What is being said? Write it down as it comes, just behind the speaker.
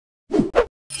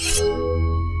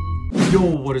Yo,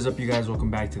 what is up, you guys?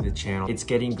 Welcome back to the channel. It's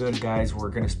getting good, guys. We're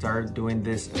gonna start doing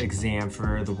this exam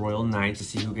for the Royal Knights to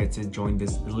see who gets to join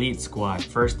this elite squad.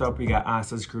 First up, we got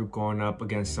Asta's group going up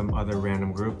against some other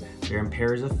random group. They're in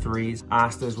pairs of threes.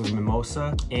 Asta's with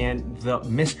Mimosa and the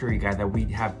mystery guy that we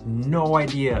have no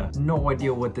idea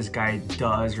what this guy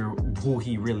does or who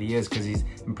he really is, because he's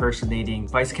impersonating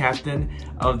vice captain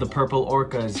of the Purple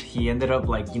Orcas. He ended up,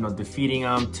 like, you know, defeating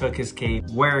him, took his cape,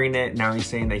 wearing it. Now he's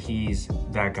saying that he's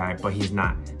that guy, but he's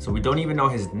not. So we don't even know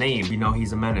his name. We know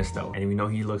he's a menace though, and we know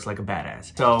he looks like a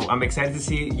badass. So I'm excited to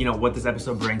see, you know, what this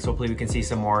episode brings. Hopefully we can see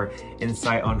some more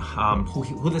insight on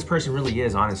who this person really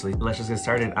is, honestly. Let's just get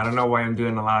started. I don't know why I'm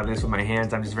doing a lot of this with my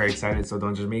hands. I'm just very excited, so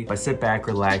don't judge me. But sit back,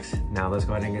 relax. Now let's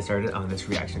go ahead and get started on this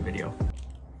reaction video.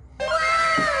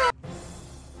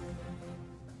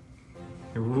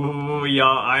 Ooh,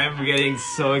 y'all, I am getting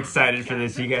so excited for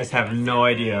this. You guys have no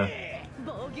idea.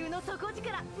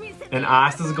 And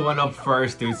Asta's going up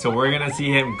first, dude, so we're gonna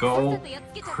see him go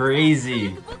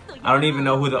crazy. I don't even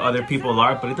know who the other people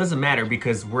are, but it doesn't matter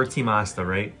because we're Team Asta,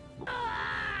 right?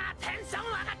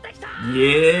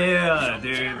 Yeah,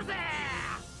 dude.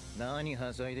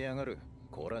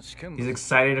 He's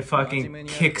excited to fucking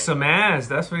kick some ass.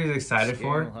 That's what he's excited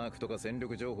for.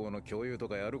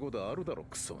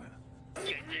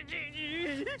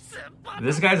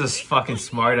 This guy's a fucking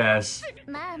smart ass.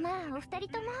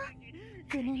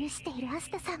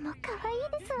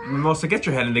 Mimosa, get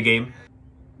your head in the game.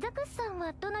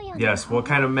 Yes, what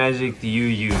kind of magic do you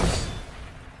use?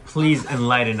 Please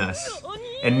enlighten us.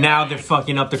 And now they're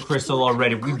fucking up the crystal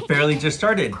already. We barely just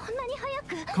started.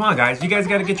 Come on, guys, you guys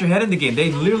gotta get your head in the game.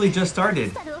 They literally just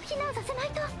started.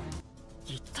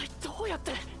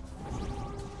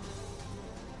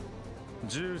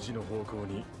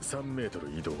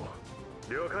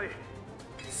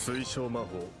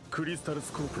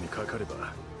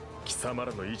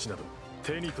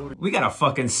 We got a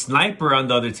fucking sniper on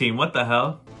the other team. What the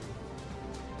hell?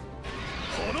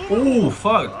 Ooh,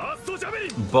 fuck.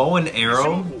 Bow and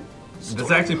arrow?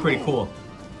 That's actually pretty cool.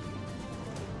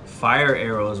 Fire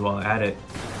arrow as well, add it.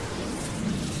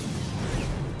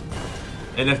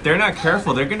 And if they're not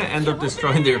careful, they're gonna end up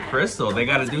destroying their crystal. They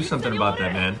gotta do something about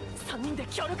that, man.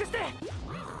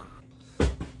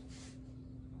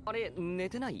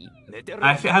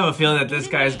 I have a feeling that this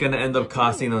guy's gonna end up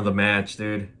costing them the match,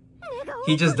 dude.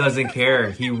 He just doesn't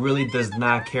care. He really does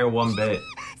not care one bit.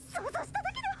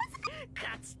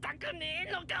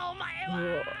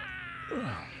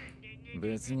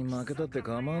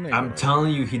 I'm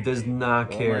telling you, he does not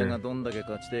care.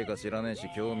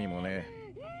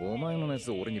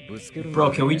 Bro,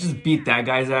 can we just beat that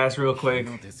guy's ass real quick?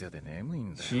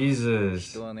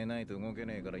 Jesus.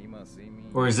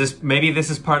 Or is this, maybe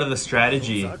this is part of the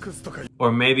strategy.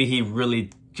 Or maybe he really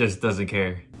just doesn't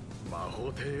care.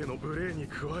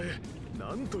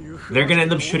 They're gonna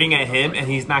end up shooting at him and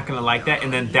he's not gonna like that,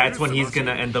 and then that's when he's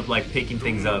gonna end up like picking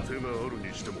things up.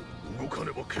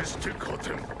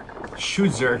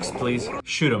 Shoot Zerx, please.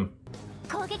 Shoot him.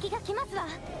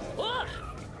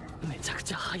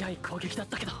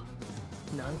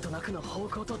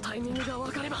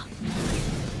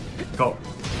 Go.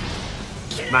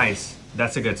 Nice.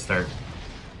 That's a good start.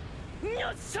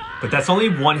 But that's only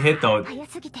one hit though.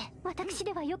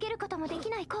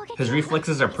 His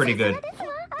reflexes are pretty good.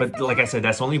 But like I said,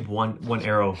 that's only one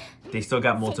arrow. They still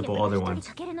got multiple other ones.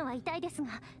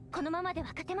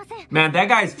 Man, that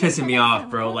guy's pissing me off,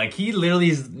 bro. Like, he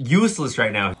literally is useless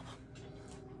right now.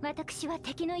 Right now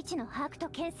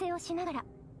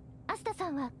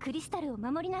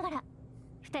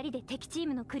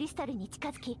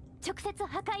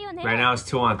it's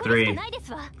 2-on-3.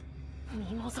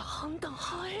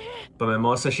 But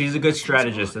Mimosa, she's a good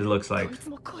strategist, it looks like.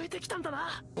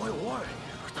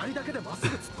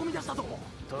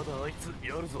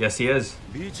 Yes, he is.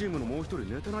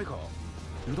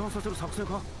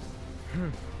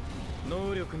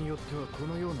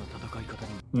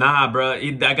 Nah, bro,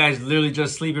 that guy's literally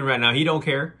just sleeping right now. He don't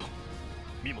care.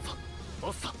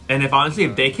 And honestly,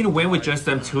 if they can win with just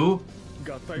them two,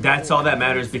 that's all that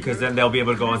matters, because then they'll be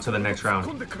able to go on to the next round.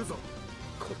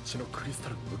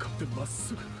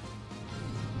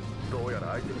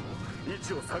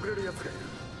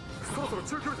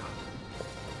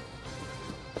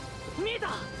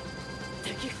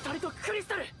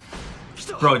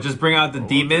 Bro, just bring out the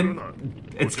demon.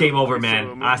 It's game over,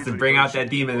 man. Austin, bring out that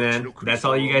demon, man. That's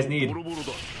all you guys need.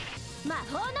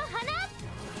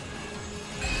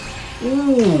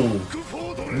 Ooh,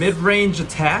 mid-range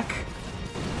attack.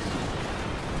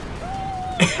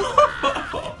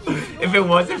 If it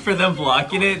wasn't for them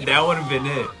blocking it, that would have been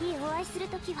it.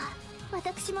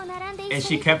 And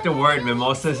she kept her word.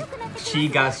 Mimosa, she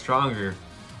got stronger.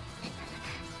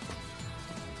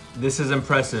 This is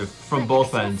impressive from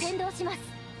both ends.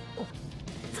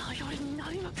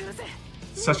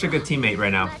 Such a good teammate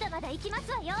right now.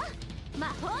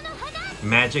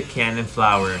 Magic Cannon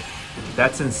Flower.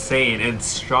 That's insane and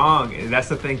strong. And that's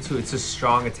the thing too. It's a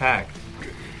strong attack.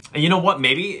 And you know what?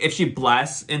 Maybe if she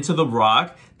blasts into the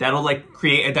rock, that'll like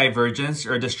create a divergence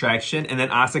or a distraction, and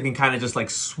then Asa can kind of just like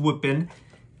swoop in,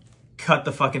 cut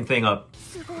the fucking thing up.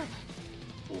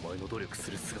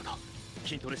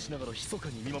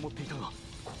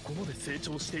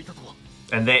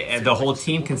 And the whole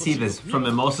team can see this from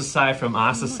Mimosa's side, from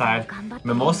Asa's side.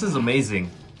 Mimosa's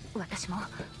amazing.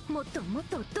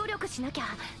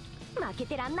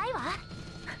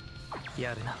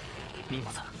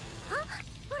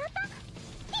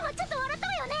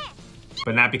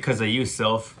 But not because of you,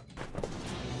 Sylph.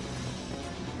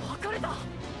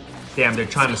 Damn, they're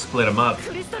trying to split him up.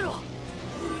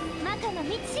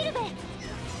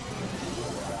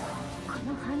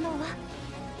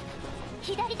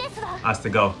 Has to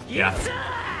go. Yeah.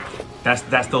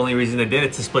 That's the only reason they did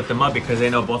it, to split them up, because they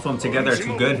know both of them together are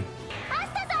too good.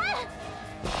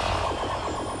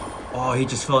 Oh, he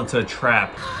just fell into a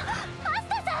trap.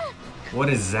 What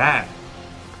is that?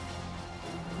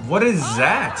 What is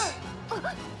that?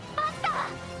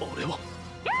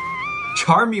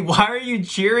 Charmy, why are you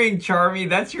cheering, Charmy?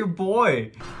 That's your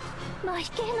boy.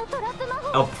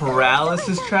 A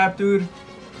paralysis trap, dude?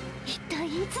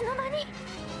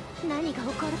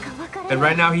 And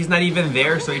right now he's not even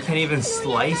there, so he can't even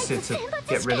slice it to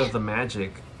get rid of the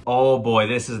magic. Oh boy,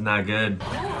 this is not good.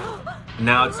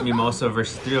 Now it's Mimosa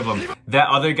versus 3 of them. That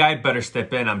other guy better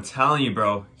step in. I'm telling you,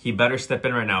 bro. He better step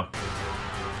in right now.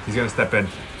 He's gonna step in.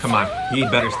 Come on. He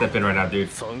better step in right now, dude.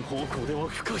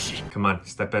 Come on.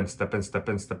 Step in, step in, step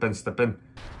in, step in, step in.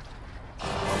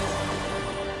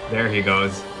 There he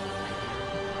goes.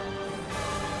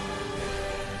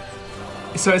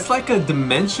 So it's like a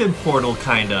dimension portal,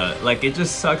 kinda. Like it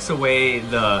just sucks away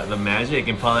the magic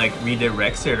and probably like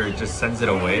redirects it or just sends it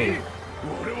away.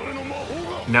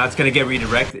 Now it's gonna get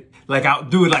redirected. Like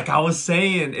like I was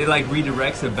saying, it like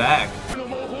redirects it back.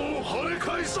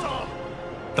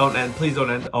 Don't end, please don't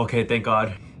end. Okay, thank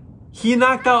God. He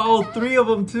knocked out all 3 of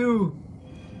them too.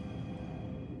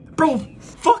 Bro,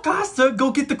 fuck Asta,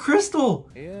 go get the crystal.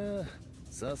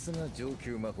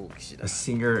 A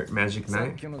singer magic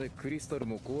knight.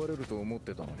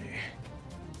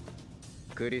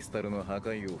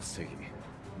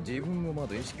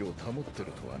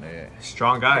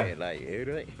 Strong guy.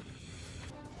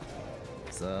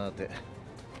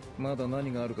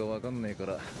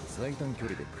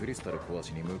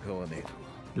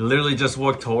 Literally just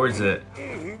walk towards it.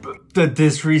 The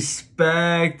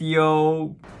disrespect,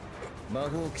 yo.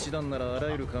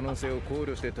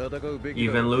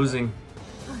 Even losing.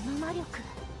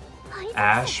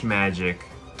 Ash magic.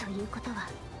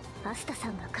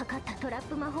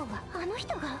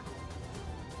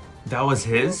 That was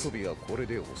his?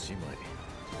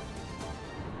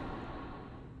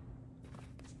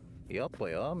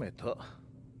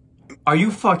 Are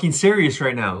you fucking serious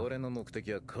right now?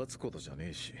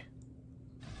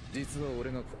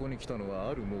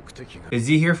 Is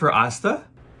he here for Asta?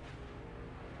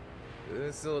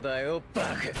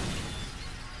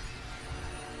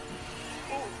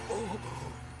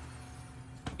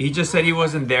 He just said he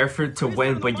wasn't there to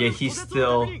win, but yet he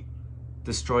still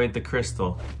destroyed the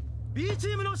crystal.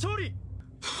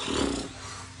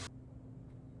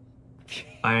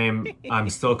 I'm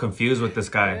still confused with this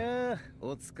guy.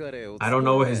 I don't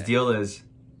know what his deal is.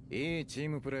 Is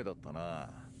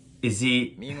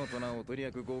he...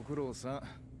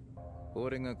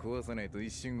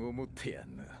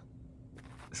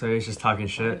 So he's just talking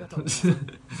shit?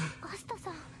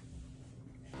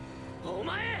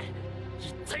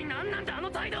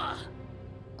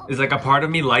 It's like a part of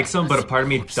me likes him, but a part of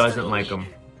me doesn't like him.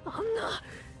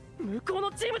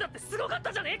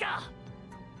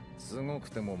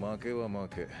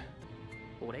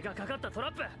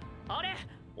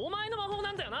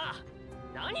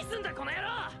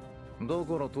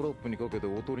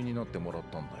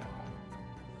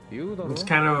 It's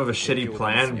kind of a shitty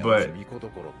plan, but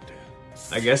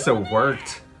I guess it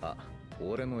worked.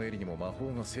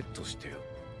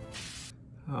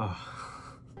 Oh.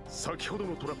 先ほど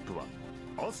のトラップは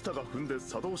アスタが踏んで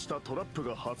作動したトラップ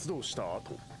が発動した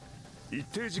後、一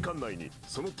定時間内に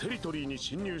そのテリトリーに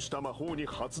侵入した魔法に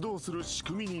発動する仕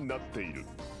組みになっている。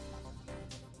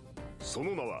そ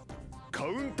の名はカ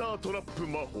ウンタートラップ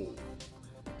魔法。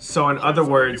 So in other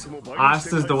words,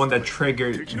 Asta's the one that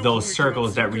triggered those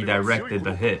circles that redirected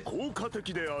the hit.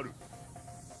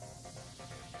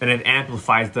 And it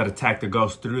amplifies that attack that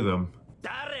goes through them.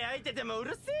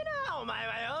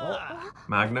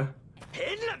 Magna?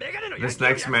 This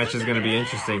next match is going to be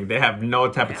interesting. They have no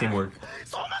type of teamwork.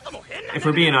 If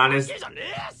we're being honest,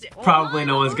 probably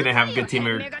no one's going to have good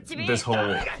teamwork this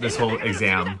whole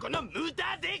exam.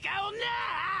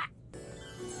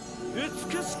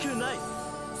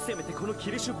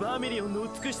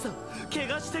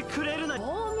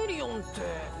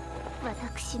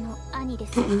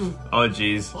 Oh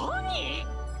jeez.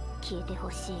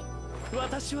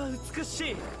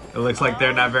 It looks like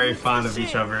they're not very fond of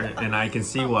each other, and I can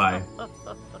see why.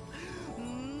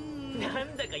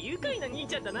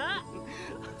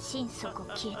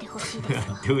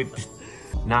 Dude,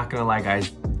 not gonna lie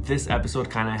guys, this episode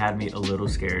kind of had me a little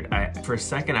scared. For a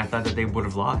second I thought that they would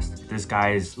have lost. This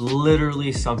guy is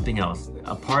literally something else.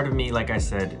 A part of me, like I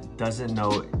said, doesn't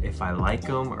know if I like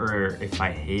him or if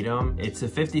I hate him. It's a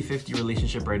 50-50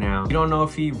 relationship right now. You don't know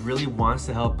if he really wants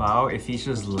to help out, if he's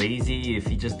just lazy, if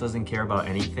he just doesn't care about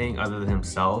anything other than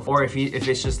himself, or if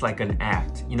it's just like an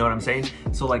act. You know what I'm saying?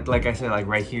 So like I said, like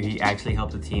right here, he actually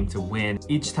helped the team to win.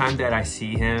 Each time that I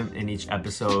see him in each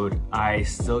episode, I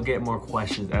still get more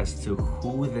questions as to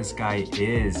who this guy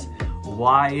is.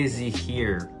 Why is he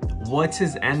here? What's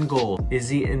his end goal? Is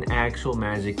he an actual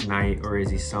magic knight, or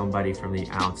is he somebody from the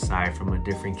outside, from a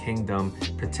different kingdom,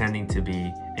 pretending to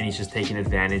be, and he's just taking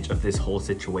advantage of this whole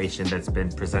situation that's been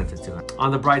presented to him?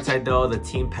 On the bright side though, the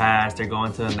team passed. They're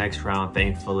going to the next round,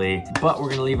 thankfully. But we're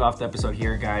gonna leave off the episode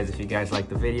here, guys. If you guys like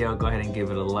the video, go ahead and give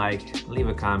it a like, leave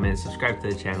a comment, subscribe to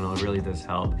the channel. It really does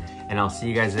help. And I'll see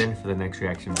you guys in for the next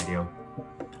reaction video.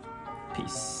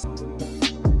 Peace.